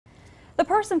The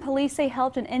person police say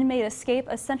helped an inmate escape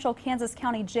a central Kansas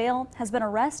County jail has been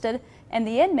arrested, and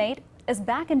the inmate is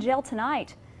back in jail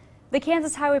tonight. The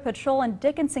Kansas Highway Patrol and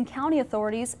Dickinson County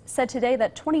authorities said today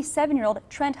that 27-year-old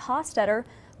Trent Hostetter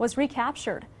was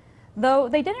recaptured, though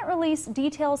they didn't release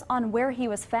details on where he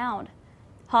was found.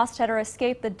 Hostetter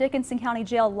escaped the Dickinson County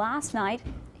jail last night.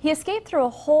 He escaped through a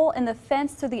hole in the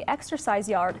fence through the exercise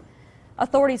yard.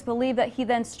 Authorities believe that he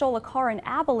then stole a car in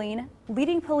Abilene,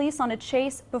 leading police on a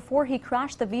chase before he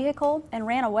crashed the vehicle and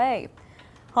ran away.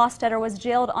 Hostetter was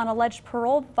jailed on alleged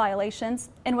parole violations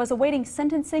and was awaiting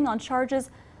sentencing on charges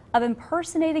of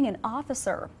impersonating an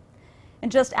officer.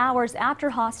 And just hours after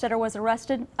Hostetter was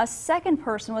arrested, a second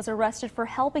person was arrested for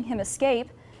helping him escape.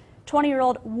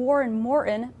 20-year-old Warren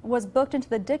Morton was booked into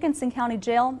the Dickinson County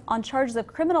Jail on charges of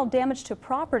criminal damage to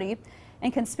property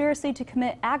and conspiracy to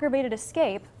commit aggravated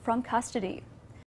escape from custody.